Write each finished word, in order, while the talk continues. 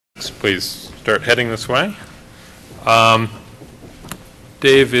Please start heading this way.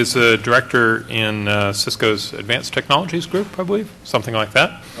 Dave is a director in Cisco's Advanced Technologies Group, I believe, something like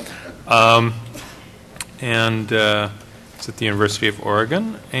that. And it's at the University of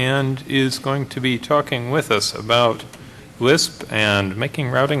Oregon, and is going to be talking with us about LISP and making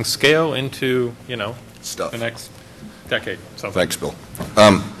routing scale into, the next decade. So. Thanks, Bill.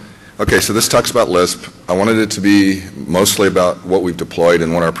 Okay, so this talks about LISP. I wanted it to be mostly about what we've deployed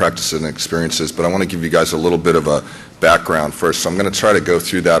and what our practice and experience is, but I want to give you guys a little bit of a background first. So I'm going to try to go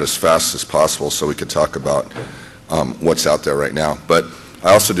through that as fast as possible so we could talk about what's out there right now. But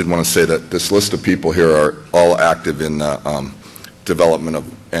I also did want to say that this list of people here are all active in the development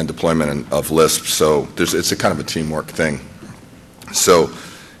and deployment of LISP, so it's a kind of a teamwork thing. So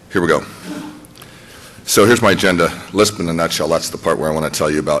here we go. So here's my agenda. LISP in a nutshell, that's the part where I want to tell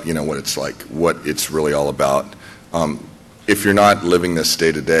you about, what it's like, what it's really all about. If you're not living this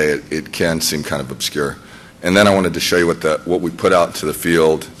day to day, it can seem kind of obscure. And then I wanted to show you what we put out to the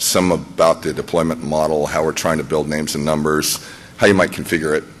field, some about the deployment model, how we're trying to build names and numbers, how you might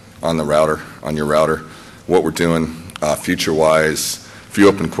configure it on the router, on your router, what we're doing future-wise, a few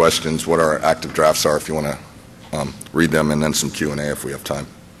open questions, what our active drafts are if you want to read them, and then some Q&A if we have time.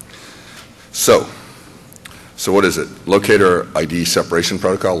 So what is it? Locator ID separation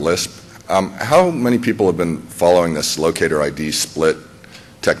protocol, LISP. How many people have been following this locator ID split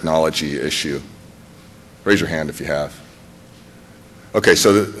technology issue? Raise your hand if you have. Okay,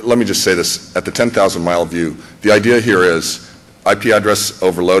 so let me just say this. At the 10,000-mile view, the idea here is IP address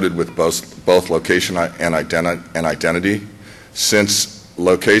overloaded with both location and identity. Since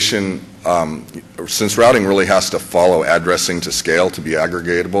routing really has to follow addressing to scale to be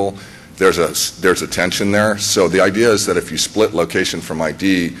aggregatable, there's a tension there. So the idea is that if you split location from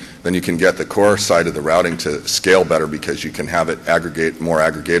ID, then you can get the core side of the routing to scale better because you can have it more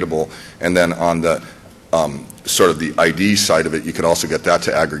aggregatable. And then on the sort of the ID side of it, you could also get that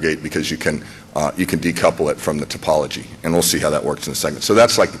to aggregate because you can decouple it from the topology. And we'll see how that works in a second. So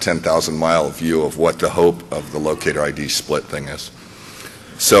that's like the 10,000-mile view of what the hope of the locator ID split thing is.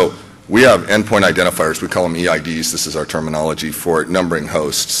 So we have endpoint identifiers. We call them EIDs. This is our terminology for numbering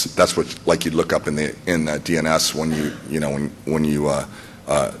hosts. That's what, like you'd look up in the DNS when you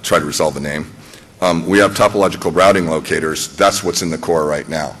try to resolve a name. We have topological routing locators. That's what's in the core right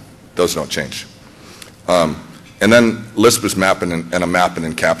now. Those don't change. And then LISP is mapping and a map and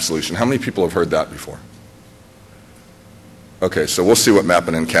encap solution. How many people have heard that before? Okay, so we'll see what map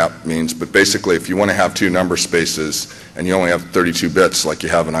and encap means, but basically if you want to have two number spaces and you only have 32 bits like you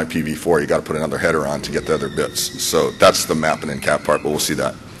have in IPv4, you got to put another header on to get the other bits. So that's the map and encap part, but we'll see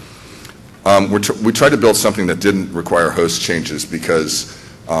that. We tried to build something that didn't require host changes because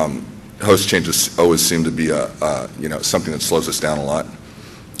host changes always seem to be something that slows us down a lot.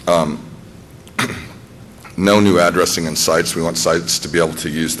 No new addressing in sites. We want sites to be able to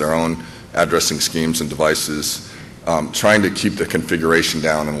use their own addressing schemes and devices. Trying to keep the configuration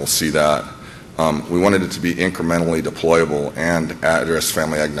down, and we'll see that. We wanted it to be incrementally deployable and address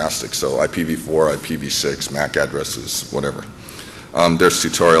family agnostic, so IPv4, IPv6, MAC addresses, whatever. There's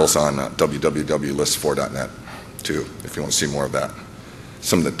tutorials on www.lisp4.net too, if you want to see more of that.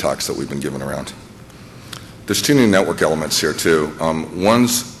 Some of the talks that we've been giving around. There's two new network elements here too.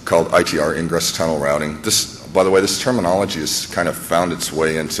 One's called ITR, ingress tunnel routing. This, by the way, this terminology has kind of found its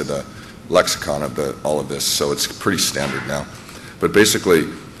way into the lexicon of all of this, so it's pretty standard now. But basically,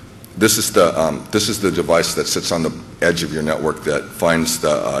 this is the device that sits on the edge of your network that finds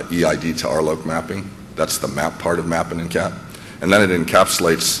the EID to RLOC mapping. That's the map part of map and encap. And then it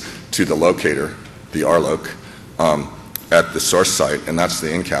encapsulates to the locator, the RLOC, at the source site, and that's the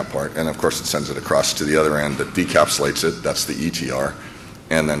encap part. And of course, it sends it across to the other end that decapsulates it. That's the ETR,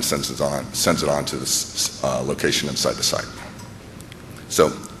 and then sends it on to this location inside the site.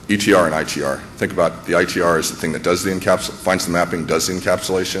 So ETR and ITR. Think about the ITR is the thing that does finds the mapping, does the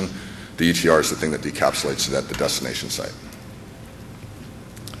encapsulation. The ETR is the thing that decapsulates it at the destination site.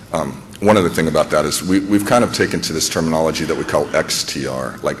 One other thing about that is we've kind of taken to this terminology that we call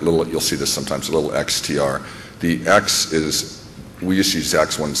XTR, like you'll see this sometimes, a little XTR. The X is, we just use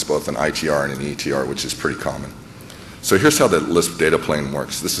X when it's both an ITR and an ETR, which is pretty common. So here's how the LISP data plane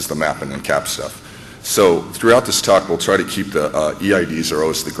works. This is the map and encap stuff. So throughout this talk, we'll try to keep the EIDs are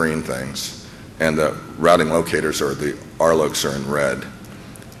always the green things, and the routing locators or the RLOCs are in red.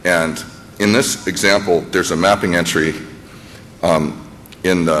 And in this example, there's a mapping entry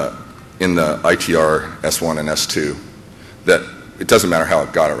in the ITR S1 and S2 that it doesn't matter how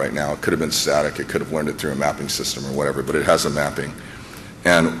it got it right now. It could have been static. It could have learned it through a mapping system or whatever, but it has a mapping.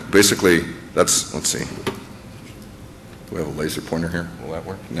 And basically, that's, let's see. Do we have a laser pointer here? Will that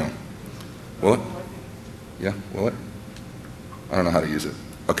work? No. Will it? Yeah, will it? I don't know how to use it.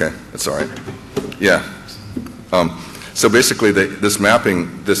 Okay, that's all right. Yeah. So basically, this mapping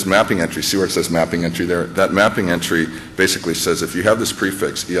entry, see where it says mapping entry there? That mapping entry basically says if you have this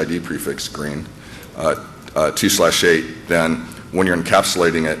prefix, EID prefix, green, 2/8, then when you're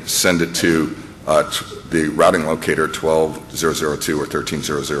encapsulating it, send it to the routing locator 12.0.0.2 or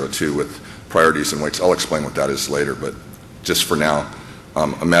 13.0.0.2 with priorities and weights. I'll explain what that is later, but just for now,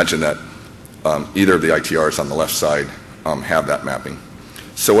 imagine that either of the ITRs on the left side have that mapping.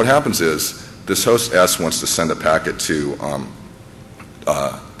 So what happens is this host S wants to send a packet to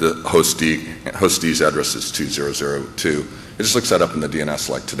the host D. Host D's address is 2.0.0.2. It just looks that up in the DNS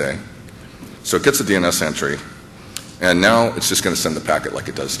like today. So it gets a DNS entry, and now it's just going to send the packet like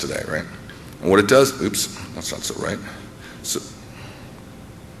it does today, right? And what it does, oops, that's not so right. So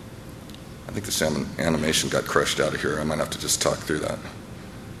I think this animation got crushed out of here. I might have to just talk through that.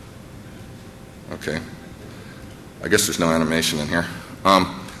 Okay. I guess there's no animation in here.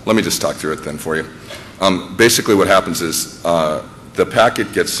 Let me just talk through it then for you. Basically what happens is the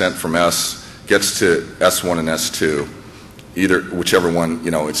packet gets sent from S, gets to S1 and S2, either whichever one,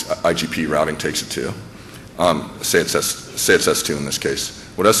 it's IGP routing takes it to. Say it's S2 in this case.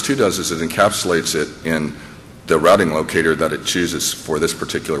 What S2 does is it encapsulates it in the routing locator that it chooses for this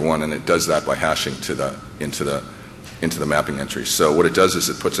particular one, and it does that by hashing into the mapping entry. So what it does is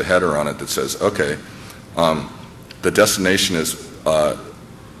it puts a header on it that says, okay, the destination is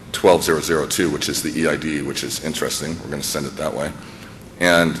 12.0.0.2, which is the EID, which is interesting. We're going to send it that way.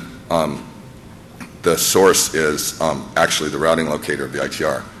 And the source is actually the routing locator of the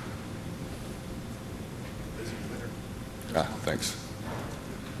ITR. Thanks.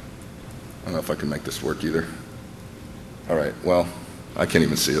 I don't know if I can make this work either. All right, well, I can't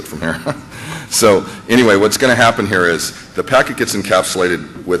even see it from here. So anyway, what's going to happen here is the packet gets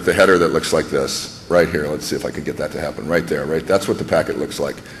encapsulated with the header that looks like this, right here. Let's see if I can get that to happen, right there, right? That's what the packet looks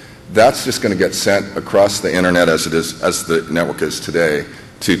like. That's just going to get sent across the internet as the network is today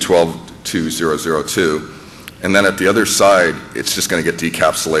to 12.2.0.0.2. And then at the other side, it's just going to get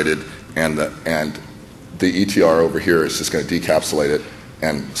decapsulated, and the ETR over here is just going to decapsulate it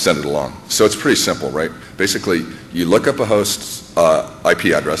and send it along. So it's pretty simple, right? Basically, you look up a host's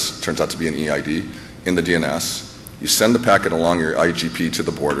IP address, turns out to be an EID, in the DNS. You send the packet along your IGP to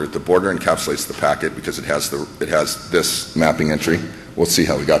the border. The border encapsulates the packet because it has this mapping entry. We'll see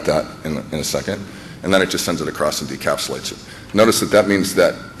how we got that in a second. And then it just sends it across and decapsulates it. Notice that means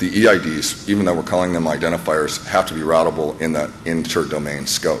that the EIDs, even though we're calling them identifiers, have to be routable in the inter-domain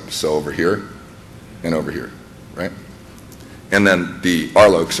scope. So over here and over here, right? And then the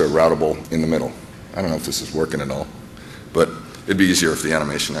RLOCs are routable in the middle. I don't know if this is working at all, but it'd be easier if the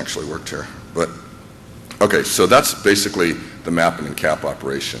animation actually worked here. But okay, so that's basically the map and encap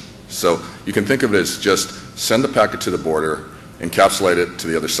operation. So you can think of it as just send the packet to the border, encapsulate it to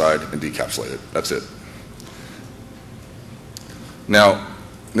the other side, and decapsulate it. That's it. Now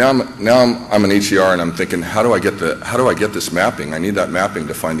I'm an ETR, and I'm thinking, how do I get this mapping? I need that mapping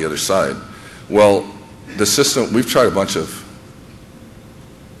to find the other side. Well, the system, we've tried a bunch of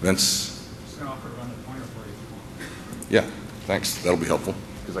Vince. Just going to offer to run the pointer for you. Yeah, thanks. That'll be helpful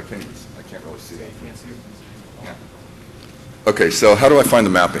because I can't really see that. Yeah. Okay, so how do I find the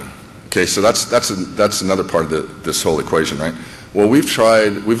mapping? Okay, so that's another part of this whole equation, right? Well, we've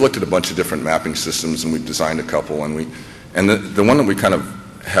looked at a bunch of different mapping systems, and we've designed a couple, and the one that we kind of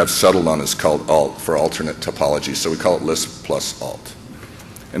have settled on is called ALT, for alternate topology. So we call it LISP plus ALT,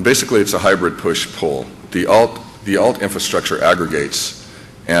 and basically it's a hybrid push-pull. The ALT infrastructure aggregates,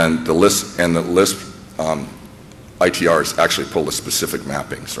 and the LISP ITRs actually pull the specific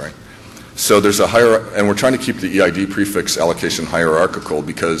mappings, right? So there's and we're trying to keep the EID prefix allocation hierarchical,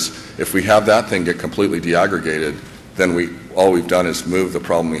 because if we have that thing get completely deaggregated, then all we've done is move the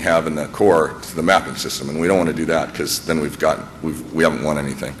problem we have in the core to the mapping system, and we don't want to do that because then we haven't won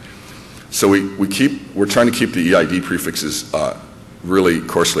anything. So we're trying to keep the EID prefixes really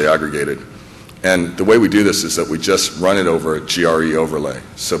coarsely aggregated. And the way we do this is that we just run it over a GRE overlay.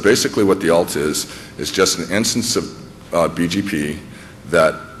 So basically what the ALT is just an instance of BGP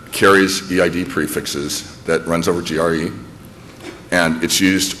that carries EID prefixes that runs over GRE, and it's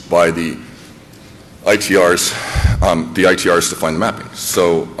used by the ITRs to find the mapping.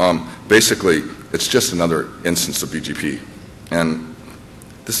 So basically it's just another instance of BGP. And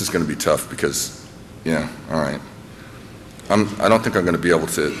this is going to be tough because, yeah, all right. I don't think I'm going to be able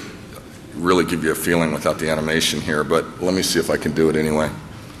to really give you a feeling without the animation here, but let me see if I can do it anyway.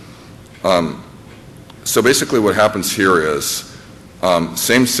 So basically what happens here is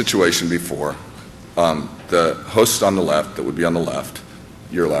same situation before. the host on the left, that would be on the left,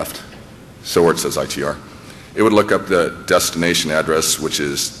 your left, so where it says ITR, it would look up the destination address, which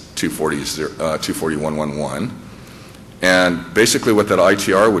is 240.111. And basically what that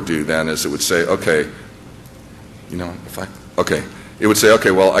ITR would do then is it would say, okay, it would say,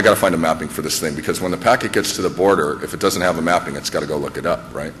 okay, well, I got to find a mapping for this thing, because when the packet gets to the border, if it doesn't have a mapping, it's got to go look it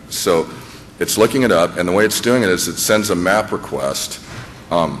up, right? So it's looking it up, and the way it's doing it is it sends a map request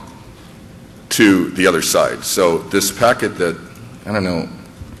to the other side. So this packet that, I don't know,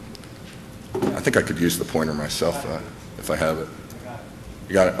 I think I could use the pointer myself if I have it.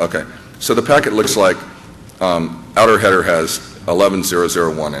 You got it? Okay. So the packet looks like outer header has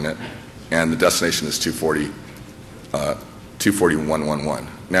 11.0.0.1 in it, and the destination is 240.111.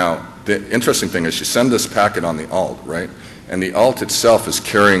 Now, the interesting thing is you send this packet on the alt, right? And the alt itself is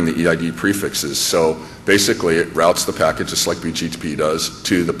carrying the EID prefixes. So basically, it routes the packet just like BGP does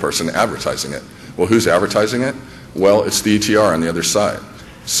to the person advertising it. Well, who's advertising it? Well, it's the ETR on the other side.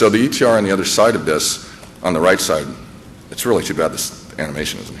 So the ETR on the other side of this, on the right side, it's really too bad this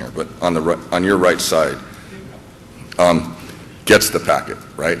animation isn't here, but on your right side, gets the packet,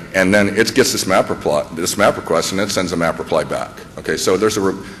 right? And then it gets this map request, and it sends a map reply back. Okay, so there's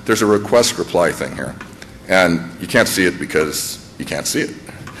a request reply thing here, and you can't see it because you can't see it.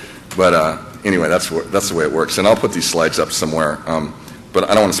 But anyway, that's the way it works. And I'll put these slides up somewhere. But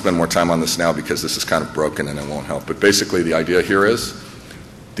I don't want to spend more time on this now because this is kind of broken and it won't help. But basically, the idea here is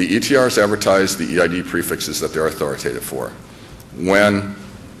the ETRs advertise the EID prefixes that they're authoritative for. When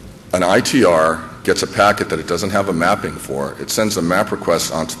an ITR gets a packet that it doesn't have a mapping for, it sends a map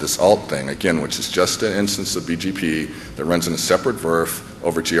request onto this alt thing, again, which is just an instance of BGP that runs in a separate VRF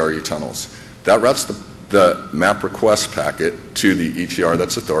over GRE tunnels. That routes the map request packet to the ETR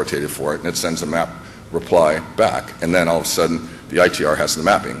that's authoritative for it, and it sends a map reply back. And then all of a sudden, the ITR has the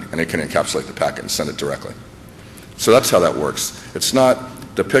mapping, and it can encapsulate the packet and send it directly. So that's how that works. It's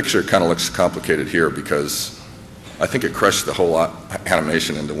not, the picture kind of looks complicated here because I think it crushed the whole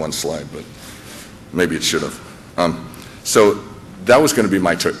animation into one slide, but maybe it should have. So that was going to be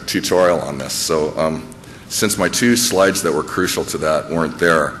my tutorial on this. So since my two slides that were crucial to that weren't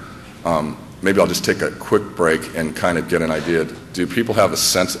there, maybe I'll just take a quick break and kind of get an idea. Do people have a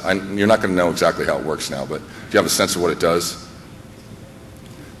sense? You're not going to know exactly how it works now, but do you have a sense of what it does?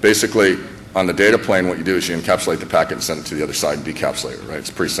 Basically, on the data plane, what you do is you encapsulate the packet and send it to the other side and decapsulate it, right?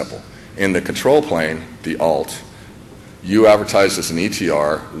 It's pretty simple. In the control plane, the alt, you advertise as an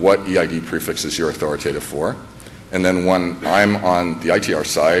ETR what EID prefixes you're authoritative for. And then when I'm on the ITR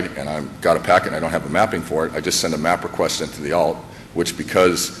side and I've got a packet and I don't have a mapping for it, I just send a map request into the alt, which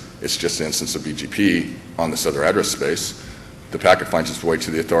because it's just an instance of BGP on this other address space, the packet finds its way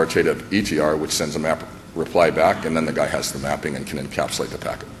to the authoritative ETR, which sends a map reply back, and then the guy has the mapping and can encapsulate the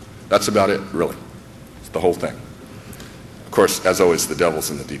packet. That's about it, really. It's the whole thing. Of course, as always, the devil's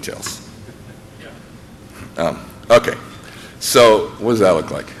in the details. Okay. So what does that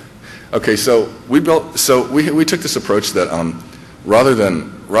look like? Okay, so we took this approach that rather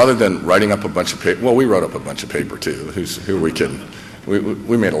than writing up a bunch of paper, well, we wrote up a bunch of paper too. Who are we kidding?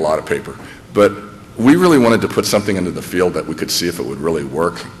 We made a lot of paper, but we really wanted to put something into the field that we could see if it would really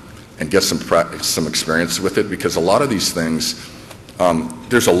work and get some experience with it, because a lot of these things,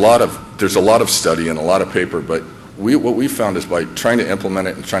 there's a lot of study and a lot of paper, but what we found is by trying to implement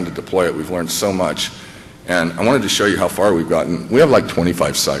it and trying to deploy it, we've learned so much. And I wanted to show you how far we've gotten. We have like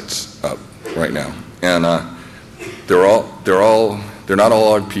 25 sites up right now, and they're not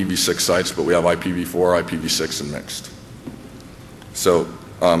all IPv6 sites, but we have IPv4, IPv6, and mixed. So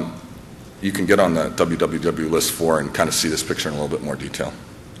you can get on the www.lisp4 and kind of see this picture in a little bit more detail.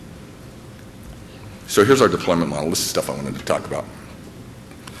 So here's our deployment model. This is stuff I wanted to talk about.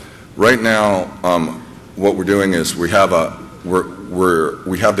 Right now, what we're doing is we have the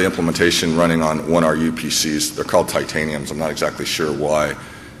implementation running on 1RU PCs. They're called Titaniums. I'm not exactly sure why.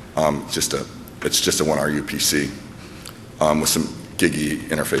 It's just a 1RU PC with some giggy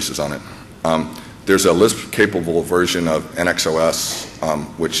interfaces on it. There's a Lisp-capable version of NXOS,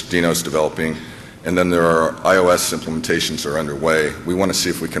 which Dino's developing, and then there are iOS implementations that are underway. We want to see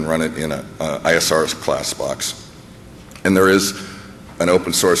if we can run it in a ISR class box. And there is an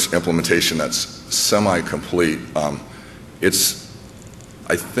open source implementation that's semi-complete. I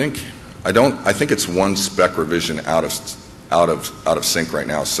think it's one spec revision out of sync right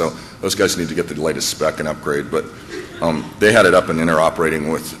now. So those guys need to get the latest spec and upgrade. But they had it up and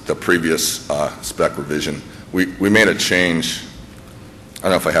interoperating with the previous spec revision. We made a change. I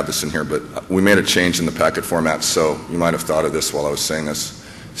don't know if I have this in here, but we made a change in the packet format. So you might have thought of this while I was saying this.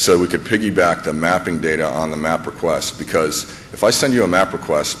 So we could piggyback the mapping data on the map request, because if I send you a map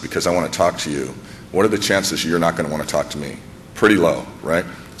request because I want to talk to you, what are the chances you're not going to want to talk to me? Pretty low, right?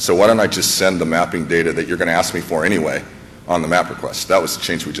 So why don't I just send the mapping data that you're going to ask me for anyway on the map request? That was the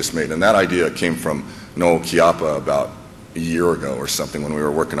change we just made. And that idea came from Noel Chiappa about a year ago or something when we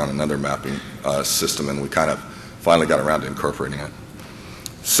were working on another mapping system, and we kind of finally got around to incorporating it.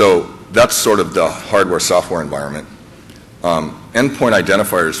 So that's sort of the hardware-software environment. Endpoint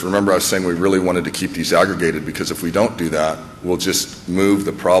identifiers, remember I was saying we really wanted to keep these aggregated, because if we don't do that, we'll just move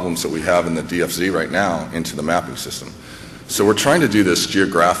the problems that we have in the DFZ right now into the mapping system. So we're trying to do this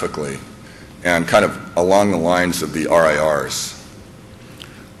geographically and kind of along the lines of the RIRs.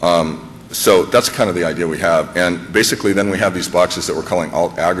 So that's kind of the idea we have. And basically then we have these boxes that we're calling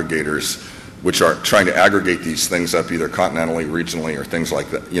alt aggregators, which are trying to aggregate these things up either continentally, regionally, or things like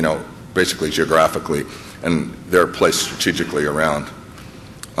that, you know, basically geographically, and they're placed strategically around.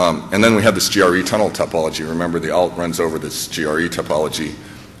 And then we have this GRE tunnel topology. Remember, the alt runs over this GRE topology,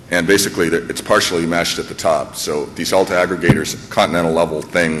 and basically it's partially meshed at the top. So these alt aggregators, continental level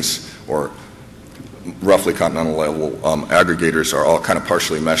things, or roughly continental level aggregators, are all kind of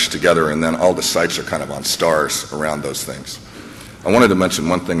partially meshed together, and then all the sites are kind of on stars around those things. I wanted to mention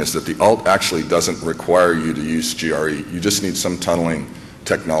one thing, is that the alt actually doesn't require you to use GRE. You just need some tunneling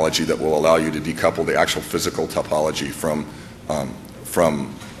technology that will allow you to decouple the actual physical topology from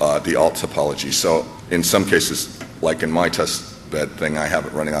the alt topology. So in some cases, like in my test bed thing, I have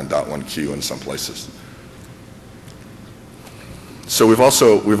it running on .1Q in some places. So we've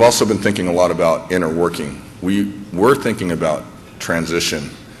also been thinking a lot about interworking. We were thinking about transition.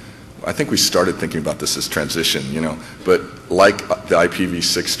 I think we started thinking about this as transition, you know, but like the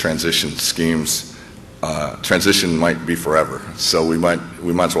IPv6 transition schemes, transition might be forever. So we might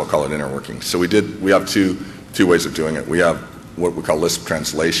as well call it interworking. So we have two ways of doing it. We have what we call Lisp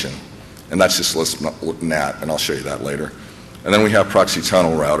translation, and that's just Lisp NAT, and I'll show you that later. And then we have proxy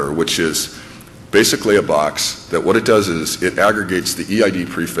tunnel router, which is basically a box that what it does is it aggregates the EID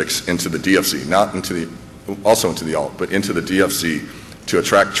prefix into the DFZ, not into the, also into the alt, but into the DFZ to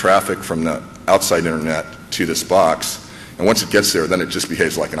attract traffic from the outside internet to this box. And once it gets there, then it just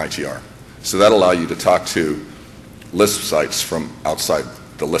behaves like an ITR. So that allows you to talk to Lisp sites from outside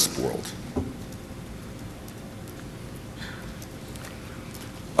the Lisp world.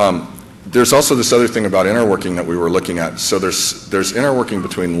 There's also this other thing about interworking that we were looking at. So there's interworking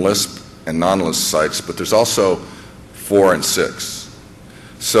between Lisp and non-Lisp sites, but there's also 4 and 6.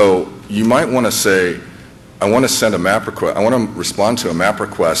 So you might want to say, I want to send a map request, I want to respond to a map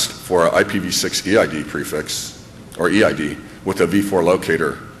request for an IPv6 EID prefix, or EID, with a v4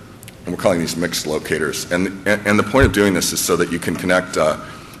 locator, and we're calling these mixed locators. And the point of doing this is so that you can connect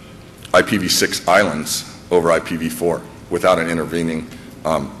IPv6 islands over IPv4 without an intervening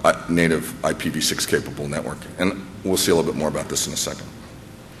native IPv6 capable network. And we'll see a little bit more about this in a second.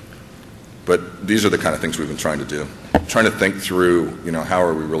 But these are the kind of things we've been trying to do. Trying to think through, you know, how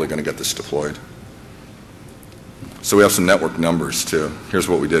are we really going to get this deployed. So we have some network numbers too. Here's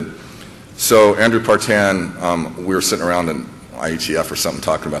what we did. So Andrew Partan, we were sitting around in IETF or something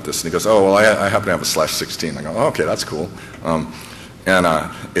talking about this, and he goes, oh, well, I happen to have a /16. I go, oh, okay, that's cool. And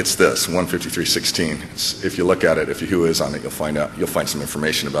it's this, 153.16. If you look at it, if you whois on it, you'll find some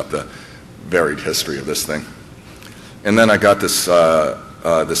information about the varied history of this thing. And then I got this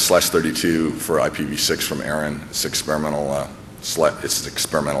this /32 for IPv6 from Aaron. It's experimental. It's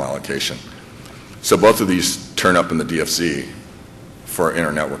experimental allocation. So both of these turn up in the DFZ for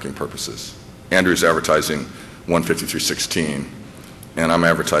inter-networking purposes. Andrew's advertising 153.16, and I'm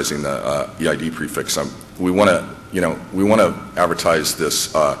advertising the EID prefix. We want to advertise this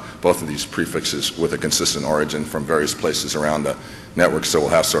both of these prefixes with a consistent origin from various places around the network, so we'll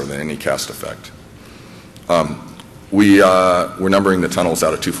have sort of an anycast effect. We're numbering the tunnels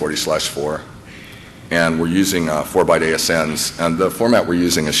out of 240/4, and we're using 4-byte ASNs, and the format we're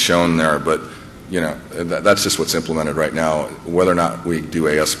using is shown there, but you know, that's just what's implemented right now. Whether or not we do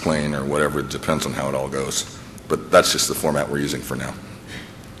AS plain or whatever, it depends on how it all goes. But that's just the format we're using for now.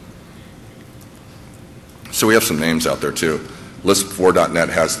 So we have some names out there too. Lisp4.net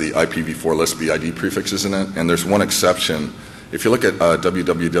has the IPv4 Lisp EID prefixes in it, and there's one exception. If you look at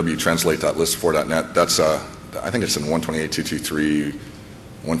www.translate.lisp4.net, that's I think it's in 128.223,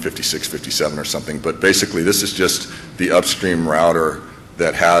 156.57 or something. But basically, this is just the upstream router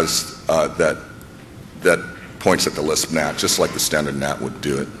that has that points at the Lisp NAT, just like the standard NAT would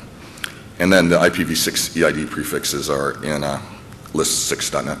do it. And then the IPv6 EID prefixes are in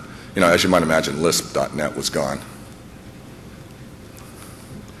Lisp6.net. You know, as you might imagine, Lisp.net was gone.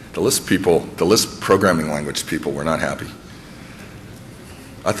 The Lisp people, the Lisp programming language people were not happy.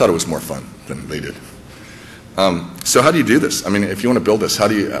 I thought it was more fun than they did. So how do you do this? I mean, if you want to build this, how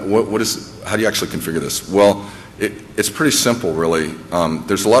do you actually configure this? Well, it's pretty simple, really.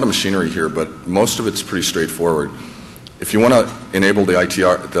 There's a lot of machinery here, but most of it's pretty straightforward. If you want to enable the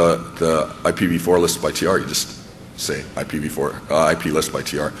IPv4 list by TR, you just say IPv4 IP list by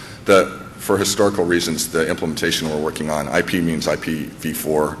TR. For historical reasons, the implementation we're working on, IP means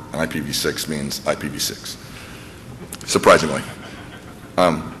IPv4 and IPv6 means IPv6. Surprisingly.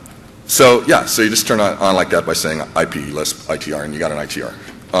 So you just turn it on like that by saying IP Lisp ITR, and you got an ITR.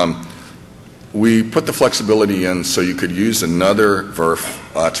 We put the flexibility in so you could use another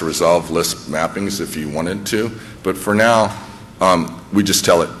VRF to resolve Lisp mappings if you wanted to, but for now, we just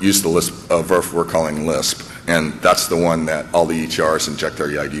tell it use the Lisp VRF we're calling Lisp, and that's the one that all the ETRs inject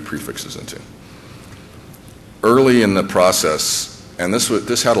their EID prefixes into. Early in the process, and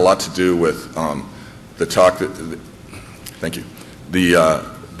this had a lot to do with the talk that, thank you,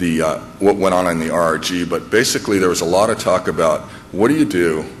 what went on in the RRG, but basically there was a lot of talk about what do you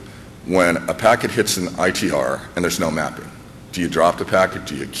do when a packet hits an ITR and there's no mapping? Do you drop the packet?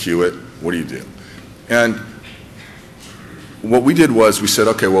 Do you queue it? What do you do? And what we did was we said,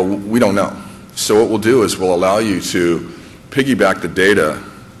 okay, well, we don't know. So what we'll do is we'll allow you to piggyback the data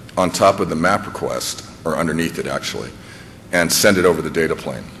on top of the map request, or underneath it actually, and send it over the data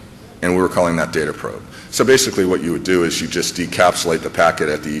plane. And we were calling that data probe. So basically what you would do is you just decapsulate the packet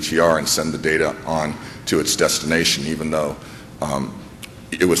at the ETR and send the data on to its destination, even though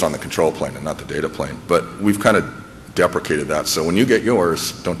it was on the control plane and not the data plane. But we've kind of deprecated that. So when you get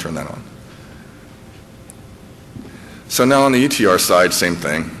yours, don't turn that on. So now on the ETR side, same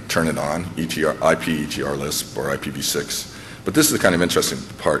thing, turn it on, IP ETR Lisp or IPv6. But this is the kind of interesting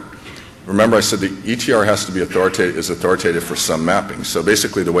part. Remember I said the ETR has to be authoritative for some mapping. So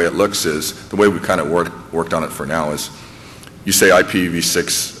basically the way it looks is, the way we kind of worked on it for now is, you say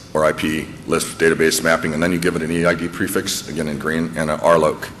IPv6 or IP Lisp database mapping, and then you give it an EID prefix, again in green, and an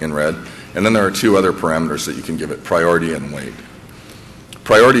RLOC in red. And then there are two other parameters that you can give it, priority and wait.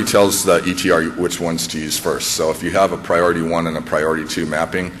 Priority tells the ETR which ones to use first. So if you have a priority 1 and a priority 2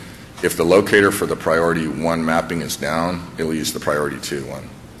 mapping, if the locator for the priority 1 mapping is down, it'll use the priority 2 one.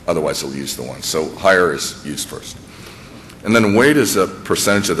 Otherwise, it'll use the 1. So higher is used first. And then wait is a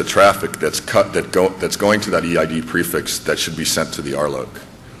percentage of the traffic that's going to that EID prefix that should be sent to the RLOC.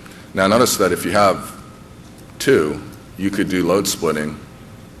 Now notice that if you have 2, you could do load splitting,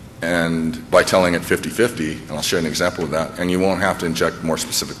 and by telling it 50-50, and I'll show you an example of that, and you won't have to inject more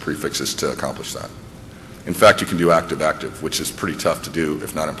specific prefixes to accomplish that. In fact, you can do active-active, which is pretty tough to do,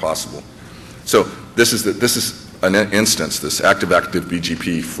 if not impossible. So this is an instance, this active-active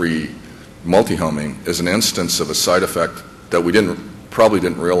BGP-free multi-homing is an instance of a side effect that we probably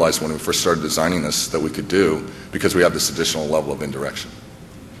didn't realize when we first started designing this that we could do, because we have this additional level of indirection.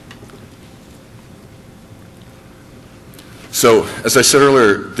 So, as I said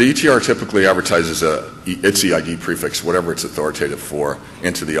earlier, the ETR typically advertises its EID prefix, whatever it's authoritative for,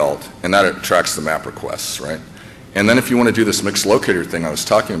 into the alt, and that attracts the map requests, right? And then if you want to do this mixed locator thing I was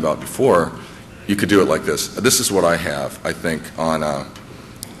talking about before, you could do it like this. This is what I have, I think, on,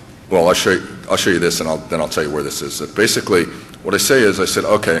 well, I'll show you this, and then I'll tell you where this is. Basically, what I say is, I said,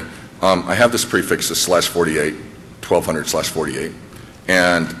 okay, I have this prefix, this /48, 1200/48,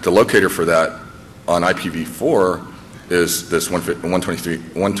 and the locator for that on IPv4 is this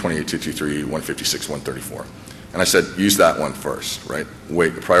 128.223.156.134. And I said, use that one first, right?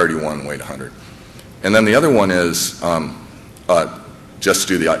 Wait, priority 1, wait 100. And then the other one is just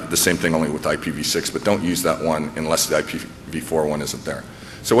do the same thing only with IPv6, but don't use that one unless the IPv4 one isn't there.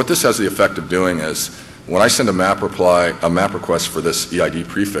 So what this has the effect of doing is, when I send a map request for this EID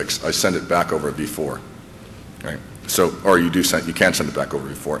prefix, I send it back over v4, right? So, or you can send it back over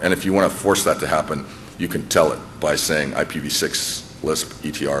v4. And if you want to force that to happen, you can tell it by saying IPv6 Lisp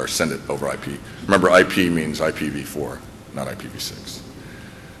ETR, send it over IP. Remember, IP means IPv4, not IPv6.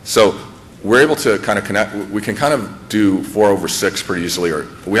 So we're able to kind of connect. We can kind of do 4/6 pretty easily, or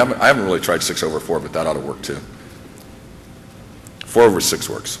I haven't really tried 6/4, but that ought to work too. 4/6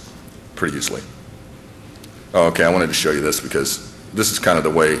 works pretty easily. Oh, okay, I wanted to show you this because this is kind of the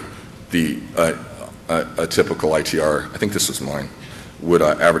way a typical ITR, I think this was mine, would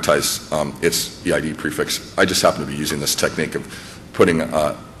advertise its EID prefix. I just happen to be using this technique of putting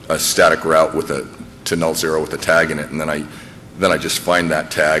a static route to null 0 with a tag in it, and then I just find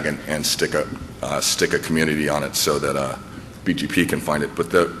that tag and stick a community on it so that BGP can find it. But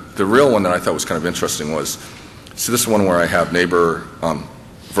the real one that I thought was kind of interesting was, so this is one where I have neighbor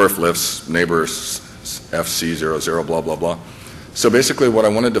VRF lifts, neighbors FC00, blah, blah, blah. So basically what I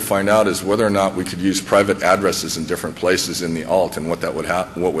wanted to find out is whether or not we could use private addresses in different places in the alt and what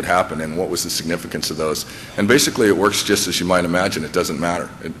would happen and what was the significance of those. And basically it works just as you might imagine. It doesn't matter.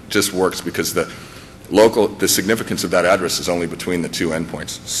 It just works because the significance of that address is only between the two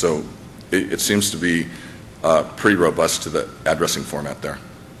endpoints. So it seems to be pretty robust to the addressing format there.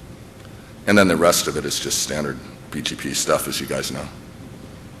 And then the rest of it is just standard BGP stuff, as you guys know.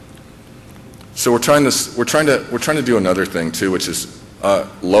 So we're trying to do another thing too, which is a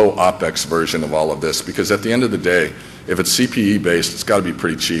low OpEx version of all of this, because at the end of the day, if it's CPE based, it's got to be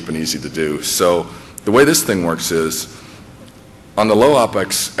pretty cheap and easy to do. So the way this thing works is, on the low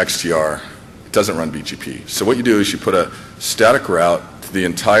OpEx XTR, it doesn't run BGP. So what you do is you put a static route to the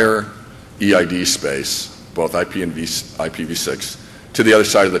entire EID space, both IP and IPv6, to the other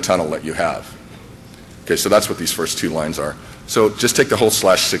side of the tunnel that you have. Okay, so that's what these first two lines are. So just take the whole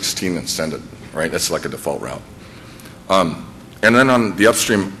 /16 and send it, right? That's like a default route. And then on the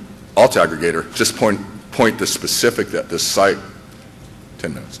upstream alt aggregator, just point the specific that this site,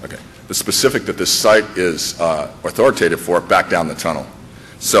 10 minutes, okay. The specific that this site is authoritative for back down the tunnel.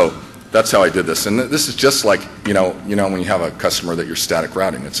 So that's how I did this. And this is just like, you know when you have a customer that you're static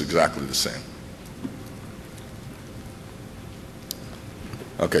routing, it's exactly the same.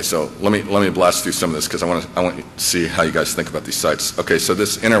 Okay, so let me blast through some of this because I want to see how you guys think about these sites. Okay, so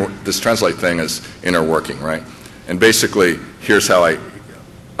this translate thing is interworking, right? And basically, here's how I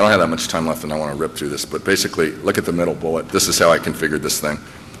don't have that much time left and I want to rip through this, but basically, look at the middle bullet. This is how I configured this thing.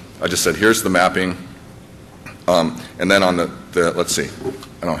 I just said, here's the mapping, and then on the let's see,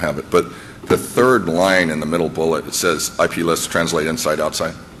 I don't have it, but the third line in the middle bullet, it says IP list translate inside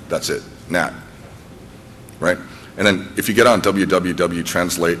outside. That's it, NAT, right? And then if you get on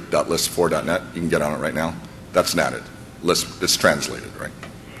www.translate.lisp4.net, you can get on it right now. That's natted. Lisp, it's translated, right?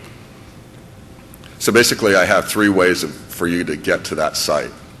 So basically, I have three ways for you to get to that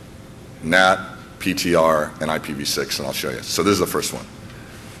site: NAT, PTR, and IPv6, and I'll show you. So this is the first one.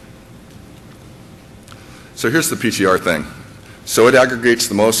 So here's the PTR thing. So it aggregates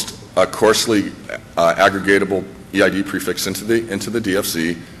the most coarsely aggregatable EID prefix into the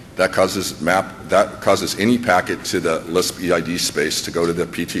DFZ. That causes any packet to the Lisp EID space to go to the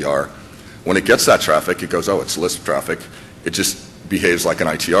PTR. When it gets that traffic, it goes, oh, it's Lisp traffic. It just behaves like an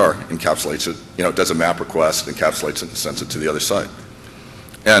ITR, encapsulates it. It does a map request, encapsulates it, and sends it to the other side.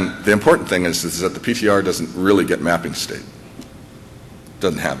 And the important thing is that the PTR doesn't really get mapping state. It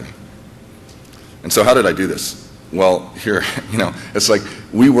doesn't have any. And so how did I do this? Well, here, it's like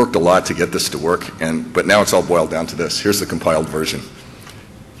we worked a lot to get this to work, but now it's all boiled down to this. Here's the compiled version.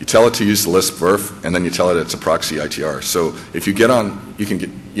 You tell it to use the Lisp VRF, and then you tell it it's a proxy ITR. So if you get on, you can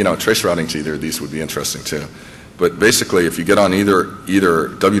get, trace routing to either of these would be interesting too. But basically, if you get on either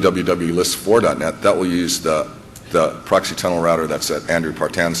www.lisp4.net, that will use the proxy tunnel router that's at Andrew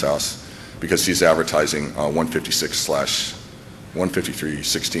Partan's house, because he's advertising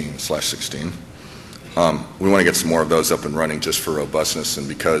 153.16/16. We want to get some more of those up and running just for robustness, and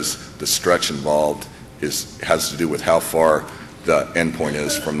because the stretch involved has to do with how far the endpoint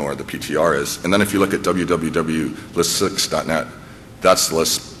is from where the PTR is. And then if you look at www.lisp6.net, that's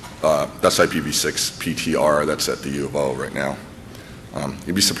IPv6 PTR that's at the U of O right now.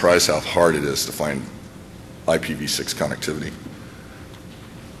 You'd be surprised how hard it is to find IPv6 connectivity.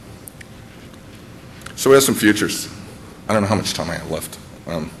 So we have some futures. I don't know how much time I have left.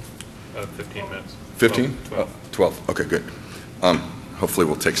 15 minutes. 15? 12. 12. Okay, good. Hopefully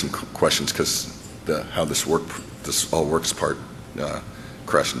we'll take some questions because how this all works part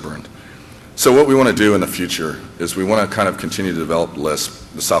crashed and burned. So what we want to do in the future is we want to kind of continue to develop Lisp,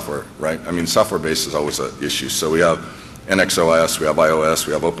 the software, right? I mean, software base is always an issue. So we have NXOS, we have iOS,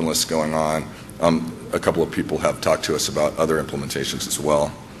 we have OpenLisp going on. A couple of people have talked to us about other implementations as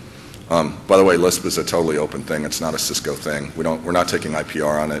well. By the way, Lisp is a totally open thing. It's not a Cisco thing. We're not taking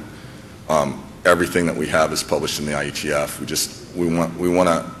IPR on it. Everything that we have is published in the IETF. We want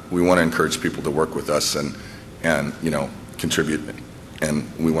to encourage people to work with us and contribute, and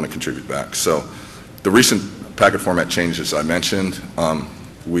we want to contribute back. So the recent packet format changes I mentioned,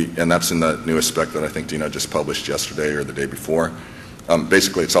 and that's in the newest spec that I think Dino just published yesterday or the day before.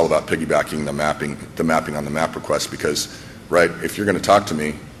 Basically, it's all about piggybacking the mapping on the map request, because, right, if you're going to talk to me,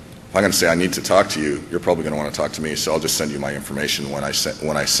 if I'm going to say I need to talk to you, you're probably going to want to talk to me, so I'll just send you my information when I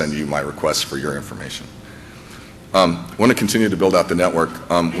send you my request for your information. Want to continue to build out the network.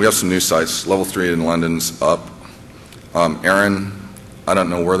 We have some new sites. Level 3 in London's up. Aaron, I don't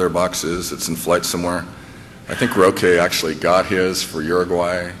know where their box is. It's in flight somewhere. I think Roque actually got his for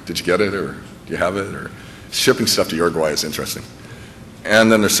Uruguay. Did you get it, or do you have it? Or shipping stuff to Uruguay is interesting.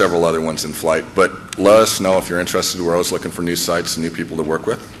 And then there's several other ones in flight. But let us know if you're interested. We're always looking for new sites and new people to work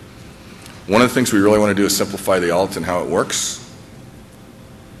with. One of the things we really want to do is simplify the alt and how it works.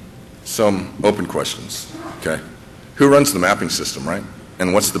 Some open questions, okay? Who runs the mapping system, right?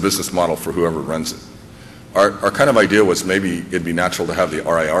 And what's the business model for whoever runs it? Our kind of idea was maybe it'd be natural to have the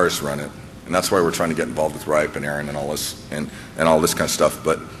RIRs run it. And that's why we're trying to get involved with RIPE and Aaron and all this and all this kind of stuff.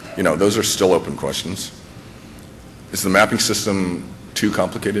 But, you know, those are still open questions. Is the mapping system too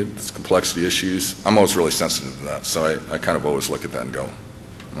complicated? It's complexity issues. I'm always really sensitive to that, so I kind of always look at that and go,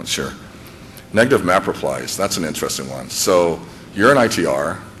 I'm not sure. Negative map replies, that's an interesting one. So you're an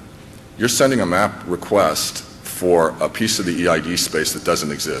ITR, you're sending a map request for a piece of the EID space that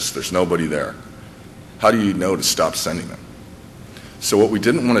doesn't exist. There's nobody there. How do you know to stop sending them? So what we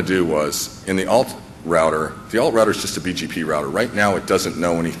didn't want to do was, in the alt router is just a BGP router. Right now it doesn't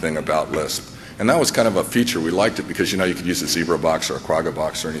know anything about LISP. And that was kind of a feature. We liked it because, you know, you could use a Zebra box or a Quagga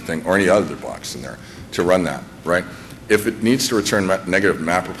box or anything, or any other box in there to run that, right? If it needs to return negative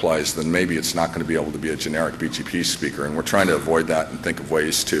map replies, then maybe it's not going to be able to be a generic BGP speaker. And we're trying to avoid that and think of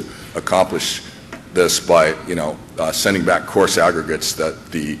ways to accomplish this by, you know, sending back coarse aggregates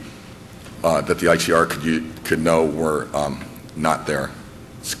that the ITR could know were not there.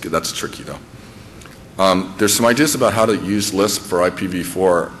 That's tricky, though. There's some ideas about how to use LISP for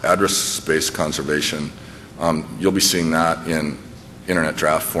IPv4 address space conservation. You'll be seeing that in internet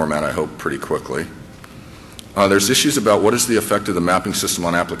draft format, I hope, pretty quickly. There's issues about what is the effect of the mapping system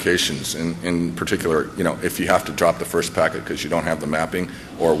on applications, in particular, you know, if you have to drop the first packet because you don't have the mapping,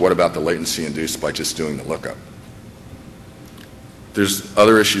 or what about the latency induced by just doing the lookup? There's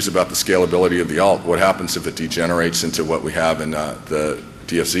other issues about the scalability of the alt. What happens if it degenerates into what we have in the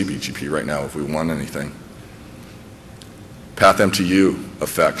DFZ BGP right now if we want anything? Path MTU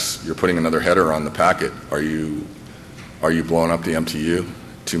effects. You're putting another header on the packet. Are you blowing up the MTU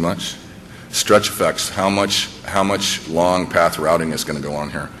too much? Stretch effects. How much long path routing is going to go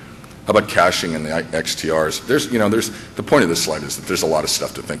on here? How about caching in the XTRs? There's the point of this slide is that there's a lot of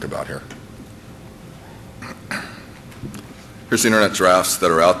stuff to think about here. Here's the internet drafts that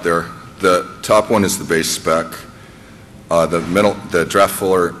are out there. The top one is the base spec. The draft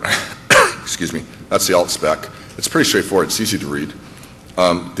fuller, excuse me, that's the alt spec. It's pretty straightforward. It's easy to read.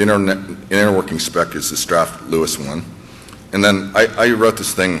 The interworking spec is this draft Lewis one. And then I wrote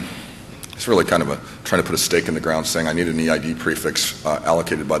this thing. It's really kind of trying to put a stake in the ground saying I need an EID prefix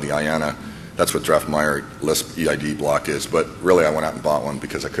allocated by the IANA. That's what draft Meyer LISP EID block is. But really I went out and bought one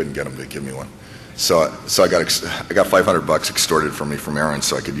because I couldn't get them to give me one. So I got $500 extorted from me from Aaron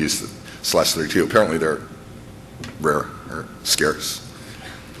so I could use the /32. Apparently they're rare or scarce.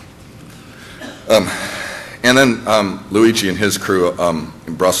 And then Luigi and his crew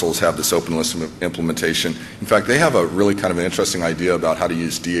in Brussels have this open LISP implementation. In fact, they have a really kind of an interesting idea about how to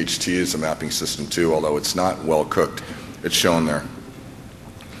use DHT as a mapping system too, although it's not well cooked. It's shown there.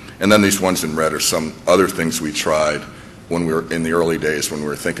 And then these ones in red are some other things we tried when we were in the early days when we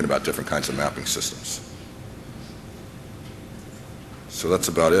were thinking about different kinds of mapping systems. So that's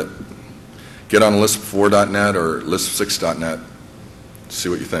about it. Get on lisp4.net or lisp6.net. See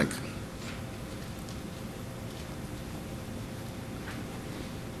what you think.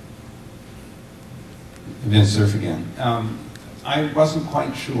 Vince Cerf again. I wasn't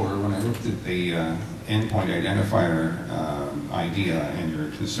quite sure when I looked at the endpoint identifier idea and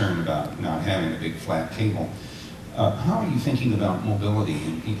your concern about not having a big flat table. How are you thinking about mobility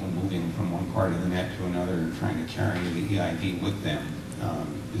and people moving from one part of the net to another and trying to carry the EID with them?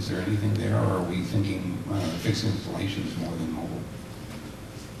 Is there anything there, or are we thinking fixed installations more than mobile?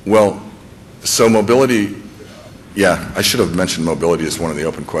 Well, so mobility, yeah, I should have mentioned mobility as one of the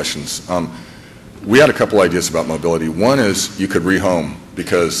open questions. We had a couple ideas about mobility. One is you could rehome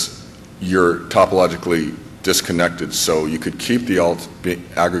because you're topologically disconnected, so you could keep the alt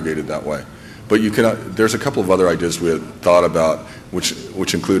aggregated that way. But you can, there's a couple of other ideas we had thought about,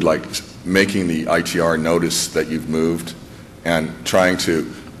 which include like making the ITR notice that you've moved, and trying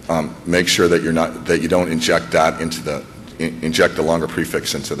to make sure that you don't inject that into inject the longer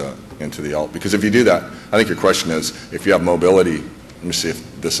prefix into the alt. Because if you do that, I think your question is if you have mobility. Let me see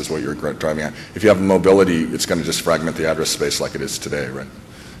if this is what you're driving at. If you have mobility, it's going to just fragment the address space like it is today, right?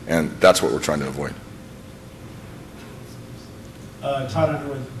 And that's what we're trying to avoid. Todd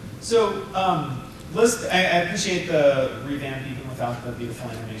Underwood. So, LISP, I appreciate the revamp even without the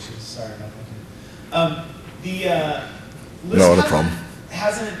beautiful animations. Sorry about that. LISP no problem.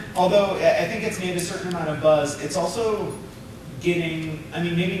 Hasn't, although I think it's made a certain amount of buzz, it's also getting, I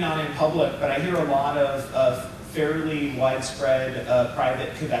mean, maybe not in public, but I hear a lot of fairly widespread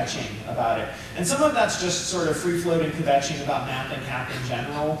private kvetching about it. And some of that's just sort of free-floating kvetching about map and cap in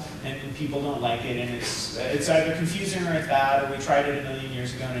general, and people don't like it, and it's either confusing or it's bad, or we tried it a million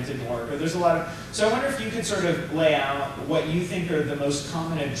years ago and it didn't work, or there's a lot of... So I wonder if you could sort of lay out what you think are the most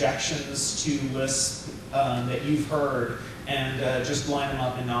common objections to Lisp that you've heard, and just line them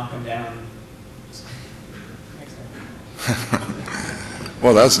up and knock them down.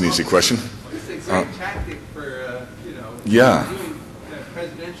 Well, that's an easy question. It's a great tactic for, yeah. doing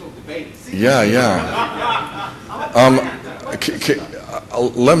presidential debates. Yeah.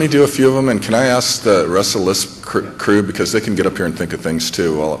 Let me do a few of them, and can I ask the rest of the Lisp crew, because they can get up here and think of things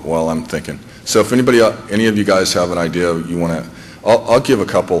too while I'm thinking. So if any of you guys have an idea you want to, I'll give a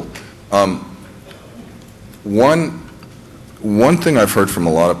couple. One thing I've heard from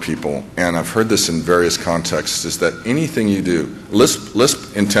a lot of people, and I've heard this in various contexts, is that anything you do, Lisp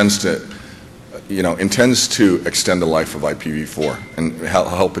intends to extend the life of IPv4 and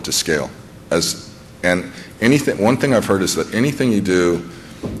help it to scale. One thing I've heard is that anything you do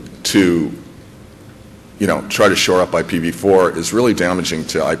to, try to shore up IPv4 is really damaging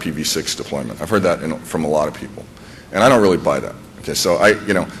to IPv6 deployment. I've heard that from a lot of people, and I don't really buy that. Okay, so I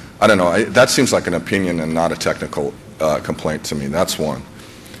don't know. That seems like an opinion and not a technical complaint to me. That's one.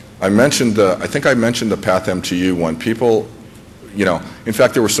 I think I mentioned the PathMTU one. People, in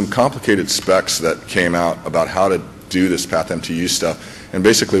fact, there were some complicated specs that came out about how to do this PathMTU stuff. And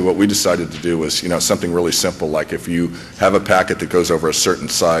basically what we decided to do was, something really simple, like if you have a packet that goes over a certain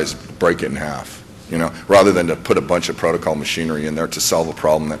size, break it in half, rather than to put a bunch of protocol machinery in there to solve a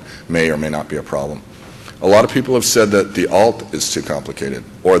problem that may or may not be a problem. A lot of people have said that the alt is too complicated,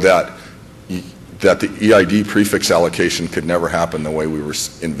 or that the EID prefix allocation could never happen the way we were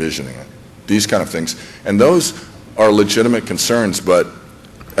envisioning it. These kind of things. And those are legitimate concerns, but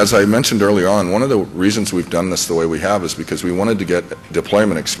as I mentioned earlier on, one of the reasons we've done this the way we have is because we wanted to get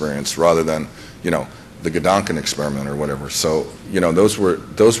deployment experience rather than, the Gedanken experiment or whatever. So, those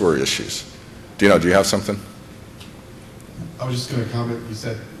were issues. Dino, do you have something? I was just going to comment. You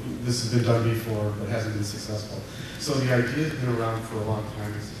said this has been done before, but hasn't been successful. So the idea has been around for a long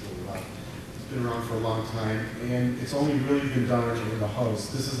time. This is really loud. It's been around for a long time, and it's only really been done in the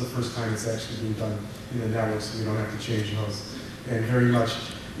host. This is the first time it's actually being done in the network, so we don't have to change hosts. And very much,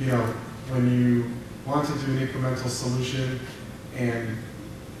 when you want to do an incremental solution, and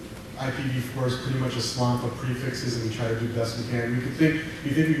IPv4 is pretty much a swamp of prefixes, and we try to do the best we can. We think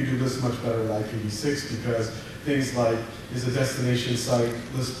we could do this much better with IPv6 because things like, is a destination site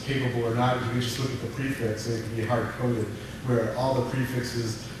Lisp capable or not? You can just look at the prefix, and it can be hard-coded, where all the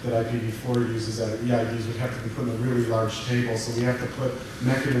prefixes that IPv4 uses at EIDs would have to be put in a really large table, so we have to put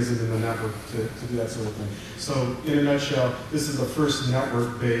mechanisms in the network to do that sort of thing. So in a nutshell, this is the first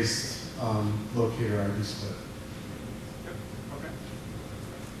network-based locator ID split.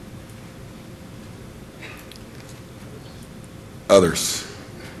 Others?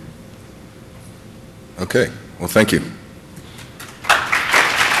 Okay, well, thank you.